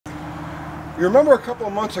You remember a couple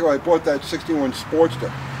of months ago I bought that 61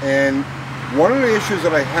 Sportster, and one of the issues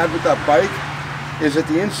that I had with that bike is that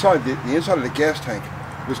the inside of the gas tank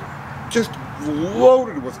was just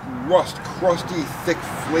loaded with rust, crusty, thick,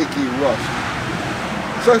 flaky rust.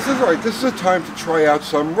 So I said, all right, this is a time to try out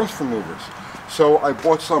some rust removers. So I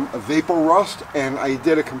bought some vapor rust, and I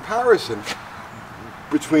did a comparison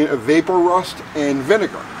between a vapor rust and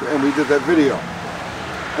vinegar, and we did that video.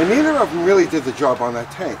 And neither of them really did the job on that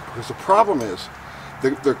tank, because the problem is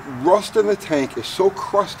the rust in the tank is so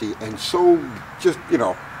crusty and so just, you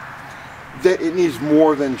know, that it needs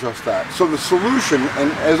more than just that. So the solution, and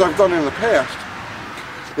as I've done in the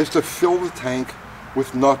past, is to fill the tank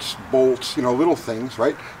with nuts, bolts, you know, little things,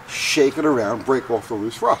 right? Shake it around, break off the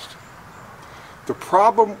loose rust. The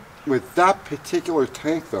problem with that particular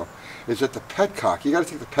tank, though, is that the petcock, you got to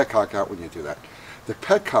take the petcock out when you do that. The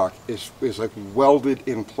petcock is like welded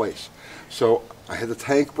in place. So I had the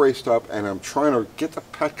tank braced up, and I'm trying to get the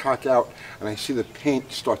petcock out, and I see the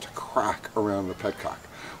paint start to crack around the petcock,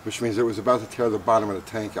 which means it was about to tear the bottom of the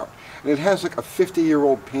tank out. And it has like a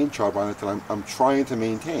 50-year-old paint job on it that I'm trying to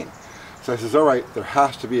maintain. So I says, all right, there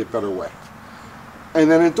has to be a better way.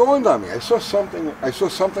 And then it dawned on me. I saw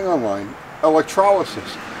something online,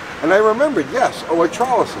 electrolysis. And I remembered, yes,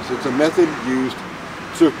 electrolysis. It's a method used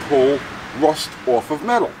to pull rust off of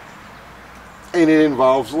metal. And it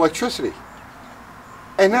involves electricity.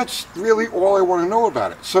 And that's really all I want to know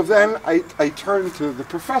about it. So then I turned to the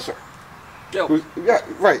professor. Yeah,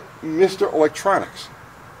 right, Mr. Electronics.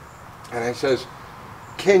 And I says,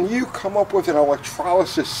 can you come up with an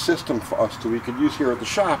electrolysis system for us that we could use here at the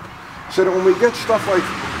shop, so that when we get stuff like,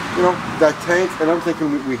 you know, that tank, and I'm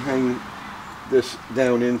thinking we hang this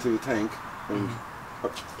down into the tank, and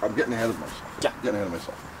I'm getting ahead of myself. Yeah. Getting ahead of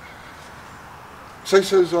myself. So he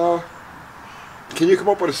says, can you come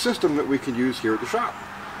up with a system that we can use here at the shop?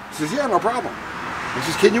 He says, yeah, no problem. He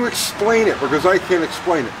says, can you explain it? Because I can't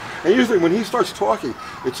explain it. And usually when he starts talking,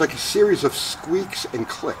 it's like a series of squeaks and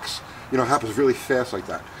clicks. You know, it happens really fast like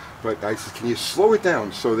that. But I said, can you slow it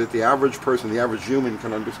down so that the average person, the average human,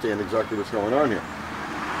 can understand exactly what's going on here?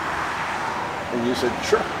 And you said,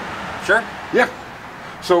 sure. Sure? Yeah.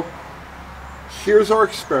 So here's our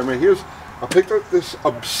experiment. I picked up this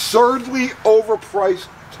absurdly overpriced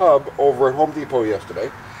tub over at Home Depot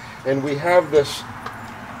yesterday. And we have this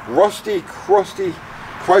rusty, crusty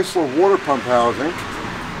Chrysler water pump housing.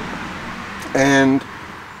 And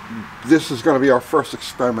this is going to be our first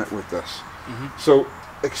experiment with this. So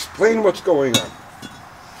explain what's going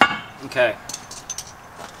on. Okay.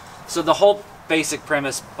 So the whole basic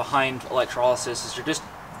premise behind electrolysis is you're just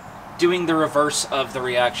doing the reverse of the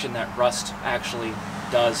reaction that rust actually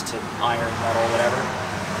does to iron, metal, whatever.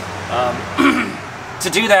 To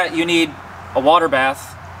do that, you need a water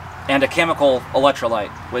bath and a chemical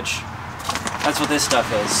electrolyte, which that's what this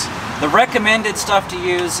stuff is. The recommended stuff to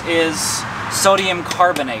use is sodium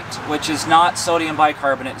carbonate, which is not sodium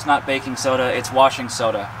bicarbonate, it's not baking soda, it's washing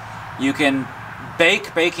soda. You can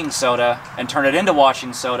bake baking soda and turn it into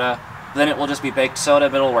washing soda, then it will just be baked soda,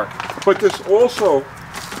 but it'll work. But this also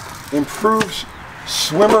improves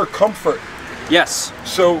swimmer comfort. Yes.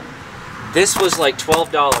 So this was like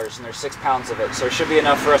 $12 and there's 6 pounds of it, so it should be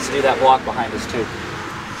enough for us to do that block behind us too.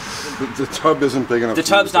 The tub isn't big enough. The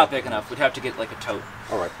tub's not big enough. We'd have to get like a tote.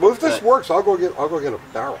 All right. Well, if this works, I'll go get a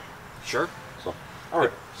barrel. Sure. So, all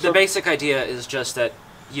right. The basic idea is just that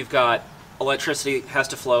you've got electricity has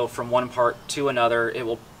to flow from one part to another. It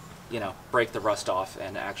will, you know, break the rust off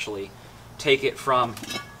and actually take it from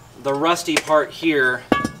the rusty part here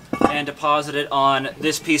and deposit it on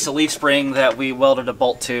this piece of leaf spring that we welded a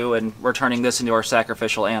bolt to, and we're turning this into our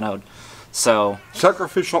sacrificial anode. So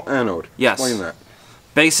sacrificial anode. Yes. Explain that.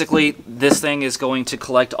 Basically, this thing is going to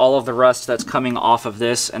collect all of the rust that's coming off of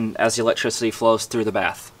this, and as the electricity flows through the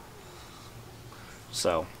bath.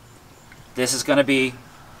 So this is going to be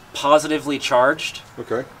positively charged.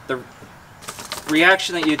 Okay. The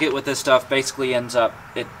reaction that you get with this stuff basically ends up,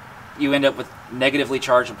 you end up with negatively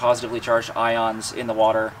charged and positively charged ions in the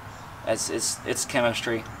water. As it's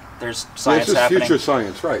chemistry. There's science happening. This is future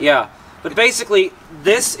science, right? Yeah. But basically,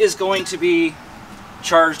 this is going to be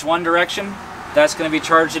charged one direction. That's going to be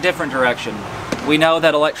charged a different direction. We know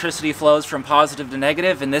that electricity flows from positive to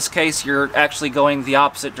negative. In this case, you're actually going the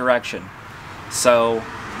opposite direction. So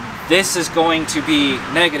this is going to be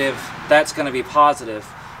negative, that's going to be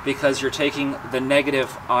positive, because you're taking the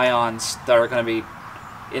negative ions that are going to be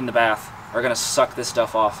in the bath, are going to suck this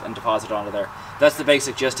stuff off and deposit it onto there. That's the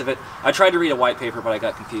basic gist of it. I tried to read a white paper, but I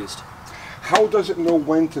got confused. How does it know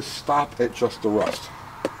when to stop at just the rust?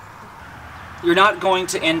 You're not going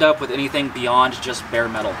to end up with anything beyond just bare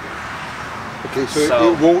metal. Okay,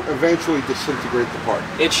 so it won't eventually disintegrate the part.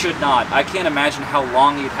 It should not. I can't imagine how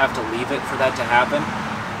long you'd have to leave it for that to happen,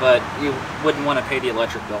 but you wouldn't want to pay the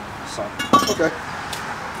electric bill. So. Okay.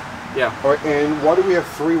 Yeah. All right, and why do we have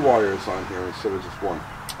 3 wires on here instead of just 1?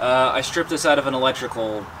 I stripped this out of an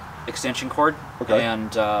electrical extension cord,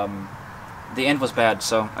 and the end was bad,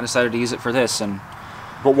 so I decided to use it for this.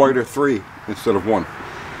 But why are there 3 instead of 1?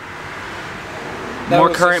 More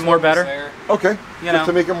current, more better. Okay, just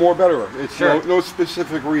to make it more better. It's no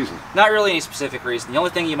specific reason. Not really any specific reason. The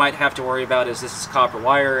only thing you might have to worry about is this is copper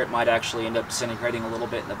wire. It might actually end up disintegrating a little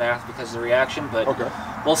bit in the bath because of the reaction, but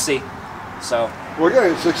we'll see. So. Well,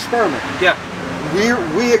 yeah, it's an experiment. Yeah.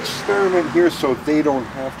 We experiment here so they don't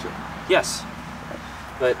have to. Yes.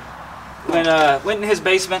 But when went in his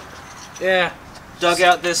basement. Yeah. Dug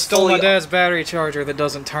out this. Stole my dad's battery charger that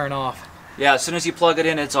doesn't turn off. Yeah, as soon as you plug it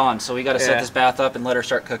in, it's on. So we got to set this bath up and let her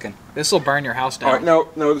start cooking. This will burn your house down. All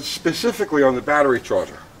right, now specifically on the battery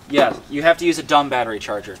charger. Yeah, you have to use a dumb battery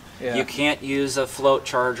charger. Yeah. You can't use a float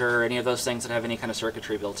charger or any of those things that have any kind of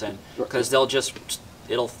circuitry built in, because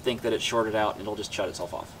it'll think that it's shorted out and it'll just shut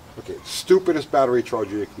itself off. Okay, stupidest battery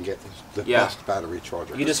charger you can get is the best battery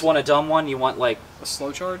charger. You just want a dumb one. You want like a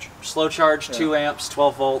slow charge? Slow charge, 2 amps,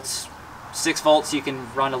 12 volts, 6 volts. You can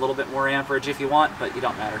run a little bit more amperage if you want, but you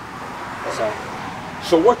don't matter.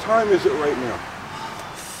 So what time is it right now?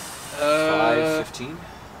 5:15.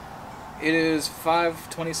 It is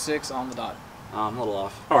 5:26 on the dot. I'm a little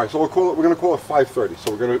off. All right, so we're going to call it 5:30.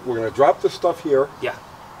 So we're going to drop the stuff here. Yeah.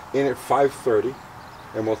 In at 5:30,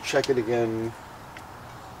 and we'll check it again.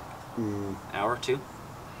 Hour, 2.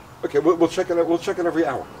 Okay, we'll check it. We'll check it every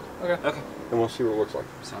hour. Okay. Okay. And we'll see what it looks like.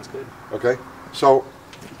 Sounds good. Okay. So,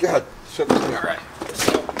 go ahead. Set this down. All right.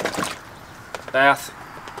 So, bath.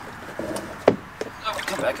 Oh,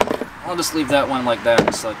 come back. I'll just leave that one like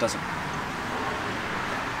that so it doesn't.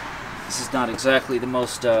 This is not exactly the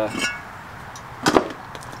most. There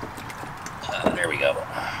we go.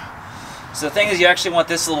 So the thing is, you actually want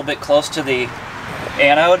this a little bit close to the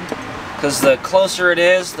anode, because the closer it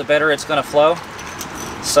is, the better it's going to flow.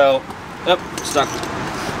 So, stuck.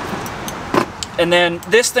 And then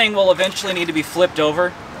this thing will eventually need to be flipped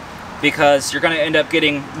over, because you're going to end up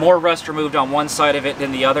getting more rust removed on one side of it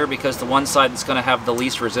than the other, because the one side that's going to have the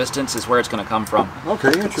least resistance is where it's going to come from. Okay,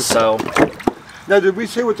 interesting. So, now, did we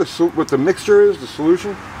say what the mixture is, the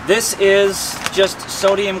solution? this is just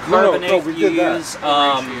sodium carbonate. No, we did that.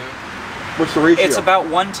 What's the ratio? It's about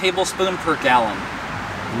 1 tablespoon per gallon.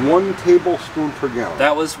 1 tablespoon per gallon.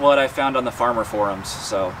 That was what I found on the farmer forums.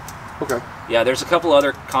 So, okay. yeah, there's a couple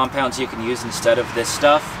other compounds you can use instead of this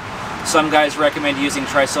stuff. Some guys recommend using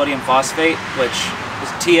trisodium phosphate, which is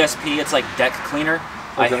TSP. It's like deck cleaner.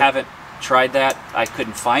 Okay. I haven't tried that. I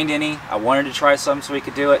couldn't find any. I wanted to try some so we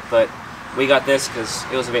could do it, but we got this because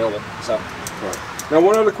it was available. So. Right. Now,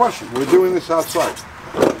 one other question. We're doing this outside.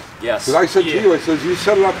 Yes. Because I said to you, it says you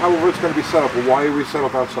set it up however it's going to be set up. Well, why are we set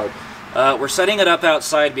up outside? We're setting it up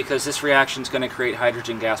outside because this reaction is going to create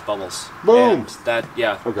hydrogen gas bubbles. Boom. And that,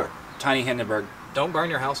 yeah. Okay. Tiny Hindenburg. Don't burn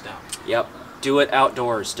your house down. Yep. Do it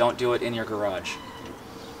outdoors. Don't do it in your garage.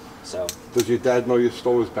 So. Does your dad know you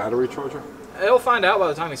stole his battery charger? He'll find out by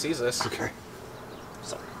the time he sees this. Okay.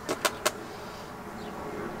 So.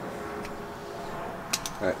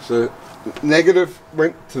 All right. So, negative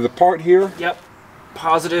went to the part here. Yep.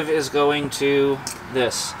 Positive is going to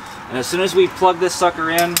this. And as soon as we plug this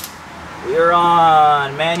sucker in, we are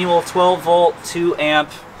on manual 12 volt, 2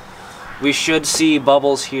 amp. We should see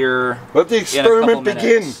bubbles here. Let the experiment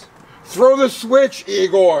begin. Throw the switch,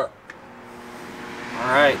 Igor. All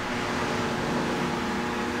right.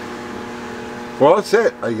 Well, that's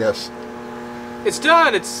it, I guess. It's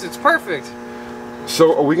done. It's perfect.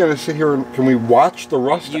 So, are we going to sit here and can we watch the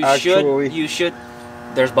rust actually? You should.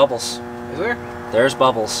 There's bubbles. Is there? There's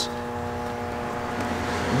bubbles.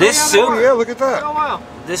 This soup. Oh yeah, look at that. Oh wow.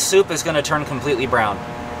 This soup is going to turn completely brown.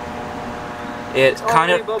 It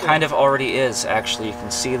kind of already is, actually. You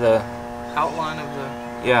can see the outline of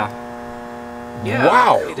the. Yeah. Yeah.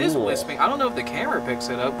 Wow. It is wisping. I don't know if the camera picks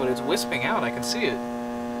it up, but it's wisping out. I can see it.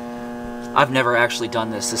 I've never actually done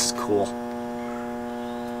this. This is cool.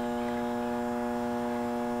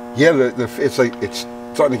 Yeah, it's like it's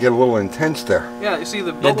starting to get a little intense there. Yeah, you see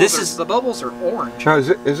the bubbles. The bubbles are orange. Now, is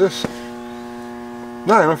this?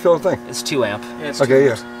 No, I don't feel a thing. It's 2 amp. Yeah, it's okay, 2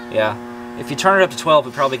 yeah. amps. Yeah. If you turn it up to 12,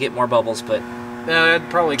 we probably get more bubbles, but. Yeah, it'd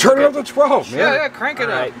probably. Turn it up to 12, man. Yeah, crank it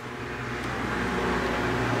up.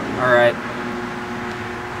 All right.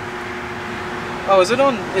 Oh, is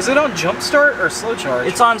it on jump start or slow charge?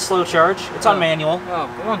 It's on slow charge. It's on manual.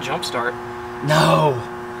 Oh, put it on jump start. No.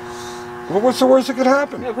 Well, what's the worst that could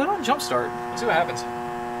happen? Yeah, put it on jump start. See what happens.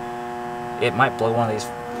 It might blow one of these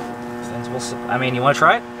things. We'll see. I mean, you want to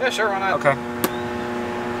try it? Yeah, sure, why not? Okay.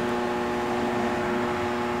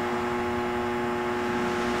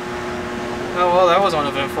 Oh, well, that was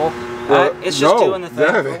uneventful. It's just doing the thing.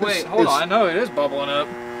 Yeah, Oh, wait, hold on. No, it is bubbling up.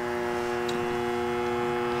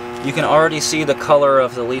 You can already see the color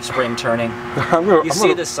of the leaf spring turning. You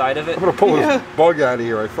see the side of it? I'm gonna pull this bug out of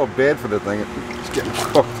here. I felt bad for the thing. It's getting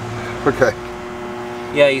cooked. Okay.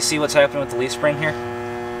 Yeah, you see what's happening with the leaf spring here?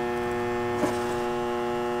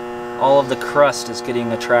 All of the crust is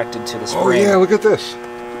getting attracted to the spring. Oh yeah, look at this.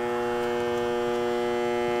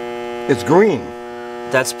 It's green.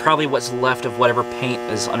 That's probably what's left of whatever paint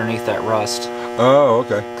is underneath that rust. Oh,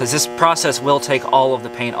 okay. Because this process will take all of the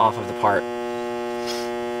paint off of the part.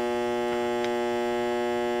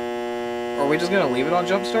 Are we just going to leave it on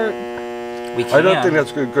jump start? We can. I don't think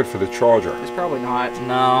that's good for the charger. It's probably not.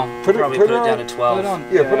 No. Put it down to 12. Put it on,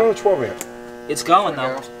 Yeah, put it on a 12 amp. It's going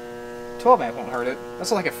though. 12 amp won't hurt it.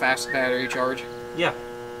 That's like a fast battery charge. Yeah.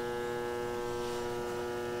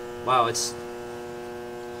 Wow, it's...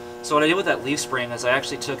 So what I did with that leaf spring is I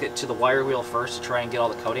actually took it to the wire wheel first to try and get all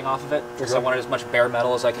the coating off of it. Because I wanted as much bare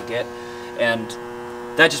metal as I could get. And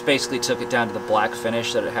that just basically took it down to the black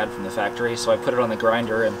finish that it had from the factory. So I put it on the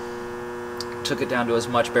grinder and took it down to as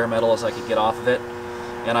much bare metal as I could get off of it.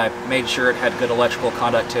 And I made sure it had good electrical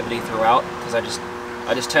conductivity throughout. Because I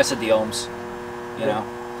just tested the ohms. You know.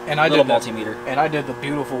 And I little did multimeter. And I did the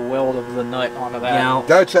beautiful weld of the nut onto that. You know,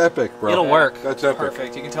 That's epic, bro. it'll work. That's epic.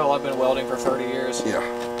 Perfect. You can tell I've been welding for 30 years. Yeah.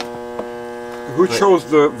 Who chose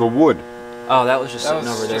the wood? Oh, that was just That sitting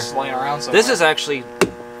was over there. just laying around somewhere. This is actually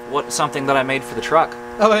something that I made for the truck.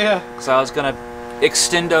 Oh, yeah. Because I was going to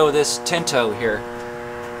extendo this Tinto here.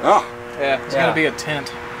 Ah, Yeah, it's going to be a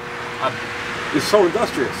tent. it's so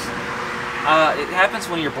industrious. It happens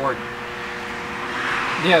when you're bored.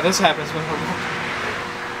 Yeah, this happens when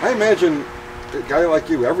we're... I imagine a guy like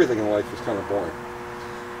you, everything in life is kind of boring.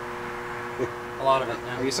 A lot of it.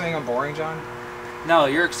 Are Yeah. you saying I'm boring, John? No,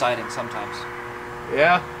 you're exciting sometimes.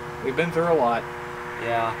 Yeah, we've been through a lot,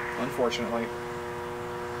 Yeah. unfortunately.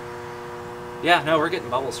 Yeah, no, we're getting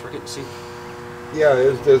bubbles. We're getting see. Yeah,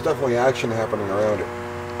 there's definitely action happening around it.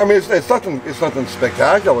 I mean, it's nothing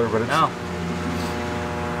spectacular, but it's... No.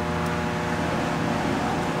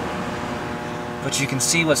 But you can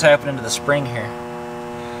see what's happening to the spring here.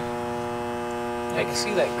 I can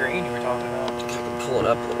see that green you were talking about. I can pull it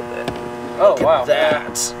up a little bit. Oh, Look wow. at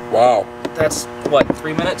that. Wow. That's, what,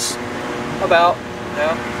 3 minutes? About,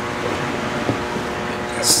 yeah.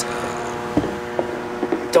 Yes.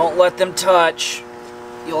 Don't let them touch.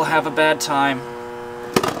 You'll have a bad time.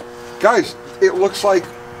 Guys, it looks like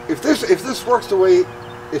if this works the way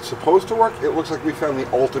it's supposed to work, it looks like we found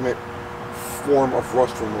the ultimate form of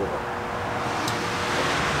rust removal.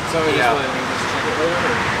 So we Yeah. just check it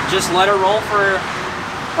later? Just let her roll for...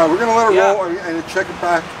 We're gonna let it Yeah. roll and check it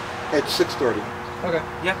back at 6:30. Okay.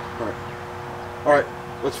 Yeah. All right. All right.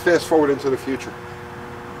 Let's fast forward into the future.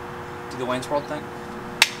 Do the Wayne's World thing.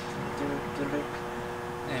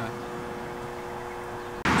 Anyway.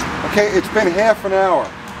 Okay, it's been half an hour,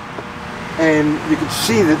 and you can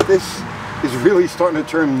see that this is really starting to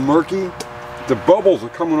turn murky. The bubbles are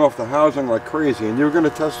coming off the housing like crazy, and you're going to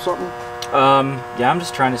test something? Yeah, I'm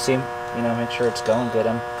just trying to see, make sure it's going good.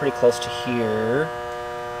 I'm pretty close to here.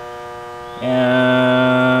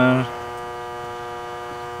 And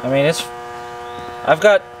I mean, I've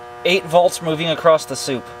got 8 volts moving across the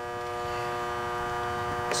soup.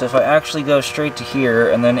 So if I actually go straight to here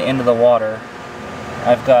and then into the water,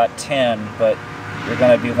 I've got 10, but you're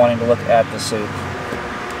going to be wanting to look at the soup.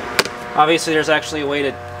 Obviously there's actually a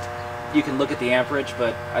way you can look at the amperage,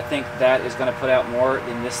 but I think that is going to put out more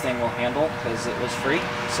than this thing will handle because it was free.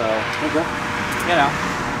 So,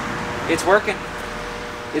 it's working.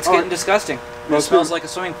 It's getting disgusting. It smells like a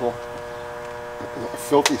swimming pool. A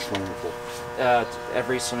filthy swimming pool.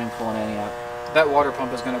 Every swimming pool in Antioch. That water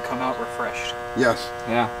pump is going to come out refreshed. Yes.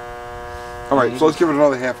 Yeah. All right, so let's give it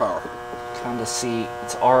another half hour. Kind of see,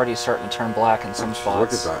 it's already starting to turn black in some spots.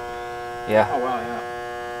 Look at that. Yeah. Oh, wow, yeah.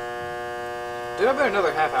 Dude, I bet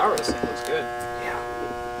another half hour this thing looks good. Yeah.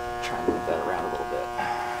 Try and move that around a little bit.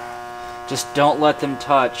 Just don't let them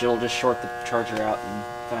touch. It'll just short the charger out and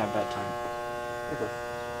gonna have a bad time. Okay.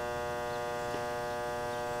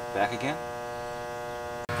 Back again?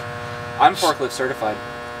 I'm forklift certified.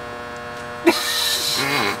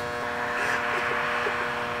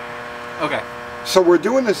 Okay. So we're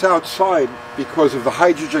doing this outside because of the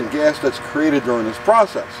hydrogen gas that's created during this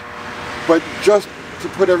process. But just to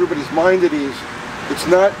put everybody's mind at ease, it's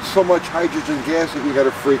not so much hydrogen gas that you got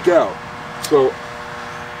to freak out. So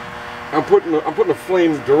I'm putting a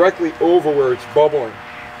flame directly over where it's bubbling,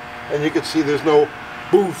 and you can see there's no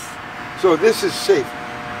boof. So this is safe.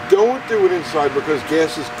 Don't do it inside because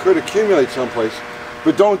gases could accumulate someplace,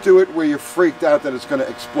 but don't do it where you're freaked out that it's going to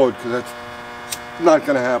explode, because that's not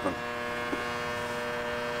going to happen.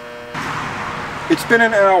 It's been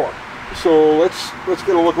an hour, so let's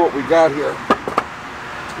get a look at what we got here.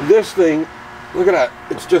 This thing, look at that.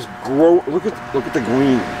 It's just look at the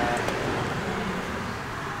green.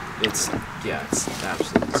 It's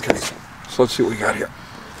absolutely okay. So let's see what we got here.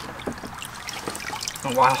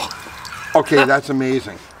 Oh, wow. Okay, that's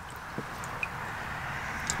amazing.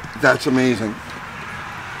 That's amazing.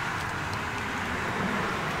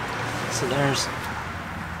 So there's.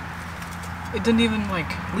 It didn't even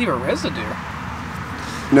like leave a residue.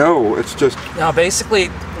 No, it's just. Now, basically,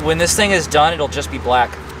 when this thing is done, it'll just be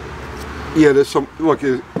black. Yeah, there's some. Look,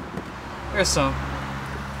 There's some.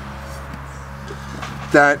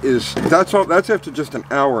 that's all. That's after just an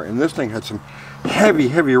hour, and this thing had some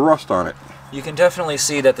heavy rust on it. You can definitely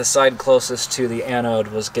see that the side closest to the anode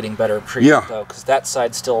was getting better treatment, though, because that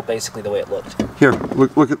side's still basically the way it looked. Here,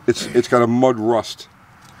 look at it's got a mud rust.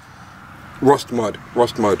 Rust mud.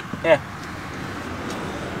 Yeah.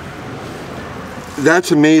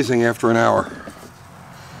 That's amazing after an hour.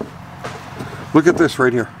 Look at this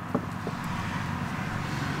right here.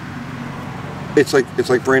 It's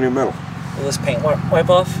like brand new metal. Will this paint wipe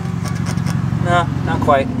off? No, not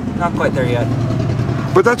quite. Not quite there yet.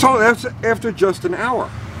 But that's all. That's after just an hour.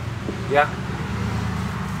 Yeah.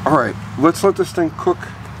 All right, let's let this thing cook.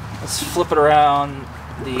 Let's flip it around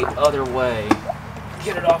the other way.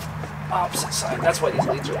 Get it off opposite side. That's why these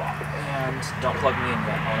leads are long. And don't plug me in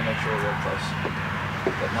yet. I want to make sure we're real close,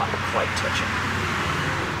 but not quite touching.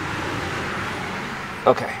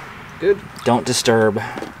 Okay. Good. Don't disturb.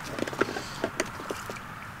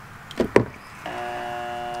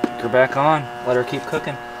 Her back on. Let her keep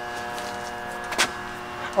cooking.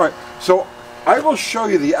 All right, so I will show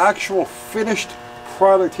you the actual finished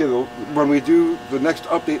product here when we do the next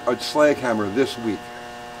update on Slag Hammer this week.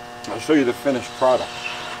 I'll show you the finished product.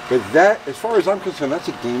 But that, as far as I'm concerned, that's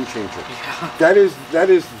a game changer. Yeah. That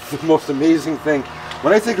is the most amazing thing.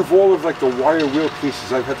 When I think of all of like the wire wheel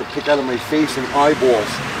pieces I've had to pick out of my face and eyeballs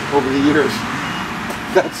over the years,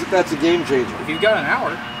 that's a game changer. If you've got an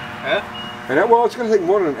hour, yeah. And well, it's going to take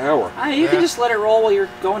more than an hour. You can just let it roll while you're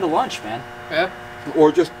going to lunch, man. Yeah.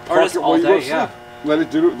 Or just park it while you go to sleep. Yeah. Let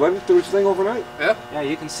it do its thing overnight. Yeah. Yeah,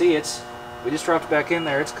 you can see we just dropped it back in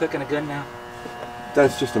there. It's cooking a good now.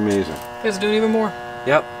 That's just amazing. Let's do it even more.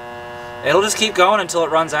 Yep. It'll just keep going until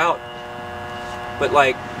it runs out. But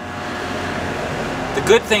like, the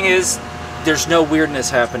good thing is there's no weirdness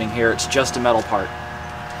happening here. It's just a metal part.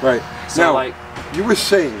 Right. So now, like, you were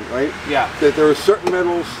saying, right? Yeah. That there are certain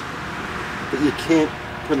metals that you can't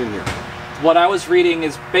put in here. What I was reading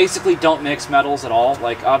is basically don't mix metals at all.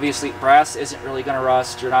 Like, obviously brass isn't really going to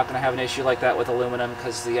rust. You're not going to have an issue like that with aluminum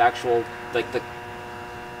because the actual, like, the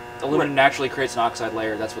aluminum naturally creates an oxide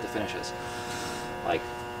layer. That's what the finish is. Like,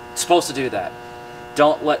 it's supposed to do that.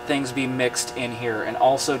 Don't let things be mixed in here. And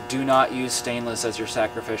also do not use stainless as your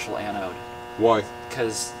sacrificial anode. Why?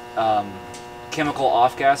 Because chemical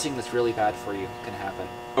off-gassing that's really bad for you can happen.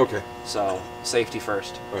 Okay. So, safety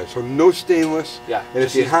first. All right, so no stainless. Yeah, and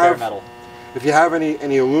just use bare metal. If you have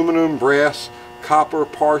any aluminum, brass, copper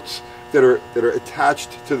parts that are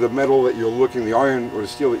attached to the metal that you're looking, the iron or the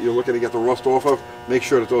steel that you're looking to get the rust off of, make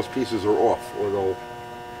sure that those pieces are off, or they'll.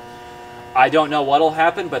 I don't know what'll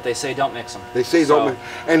happen, but they say don't mix them. They say don't mix,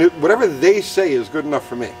 and whatever they say is good enough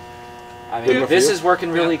for me. I mean, this is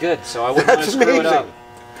working really good, so I wouldn't want to screw it up.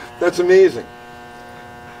 That's amazing.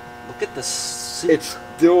 Look at the soup. It's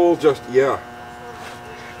still just, yeah.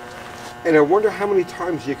 And I wonder how many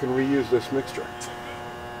times you can reuse this mixture.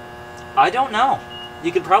 I don't know.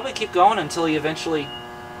 You could probably keep going until you eventually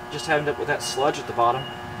just end up with that sludge at the bottom.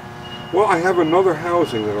 Well, I have another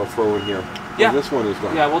housing that I'll throw in here. Yeah. This one is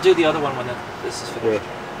done. Yeah, we'll do the other one when this is finished.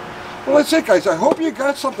 Yeah. Well, that's it, guys. I hope you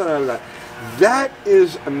got something out of that. That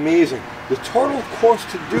is amazing. The total cost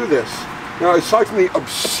to do this, now aside from the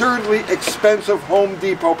absurdly expensive Home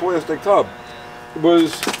Depot plastic tub,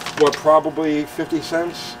 was, what, probably 50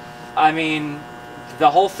 cents? I mean, the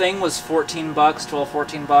whole thing was 14 bucks, 12,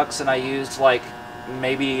 14 bucks, and I used like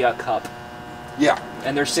maybe a cup. Yeah.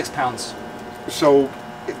 And they're 6 pounds. So,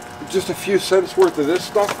 just a few cents worth of this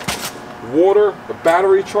stuff, water, a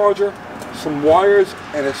battery charger, some wires,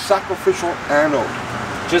 and a sacrificial anode.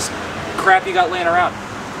 Just crap you got laying around.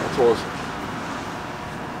 That's awesome.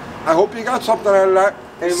 I hope you got something out of that.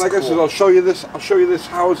 And like I said, I'll show you this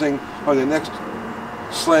housing on the next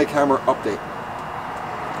Slag Hammer update.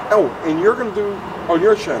 Oh, and you're going to do on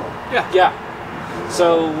your channel. Yeah. Yeah.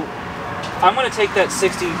 So I'm going to take that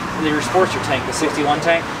 60, your Sportster tank, the 61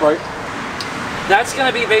 tank. Right. That's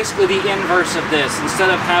going to be basically the inverse of this. Instead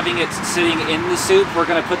of having it sitting in the soup, we're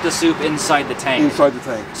going to put the soup inside the tank. Inside the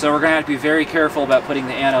tank. So we're going to have to be very careful about putting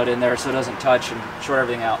the anode in there so it doesn't touch and short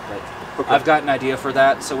everything out. But Okay. I've got an idea for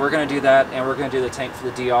that. So we're going to do that, and we're going to do the tank for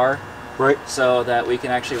the DR. Right. So that we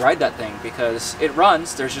can actually ride that thing, because it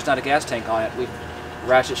runs, there's just not a gas tank on it. We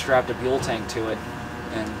ratchet strapped a fuel tank to it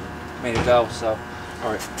and made it go, so.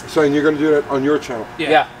 All right. So and you're going to do that on your channel?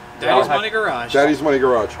 Yeah. Daddy's Money Garage. Daddy's Money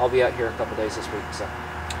Garage. I'll be out here a couple days this week, so.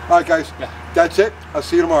 All right, guys. Yeah. That's it. I'll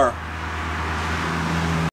see you tomorrow.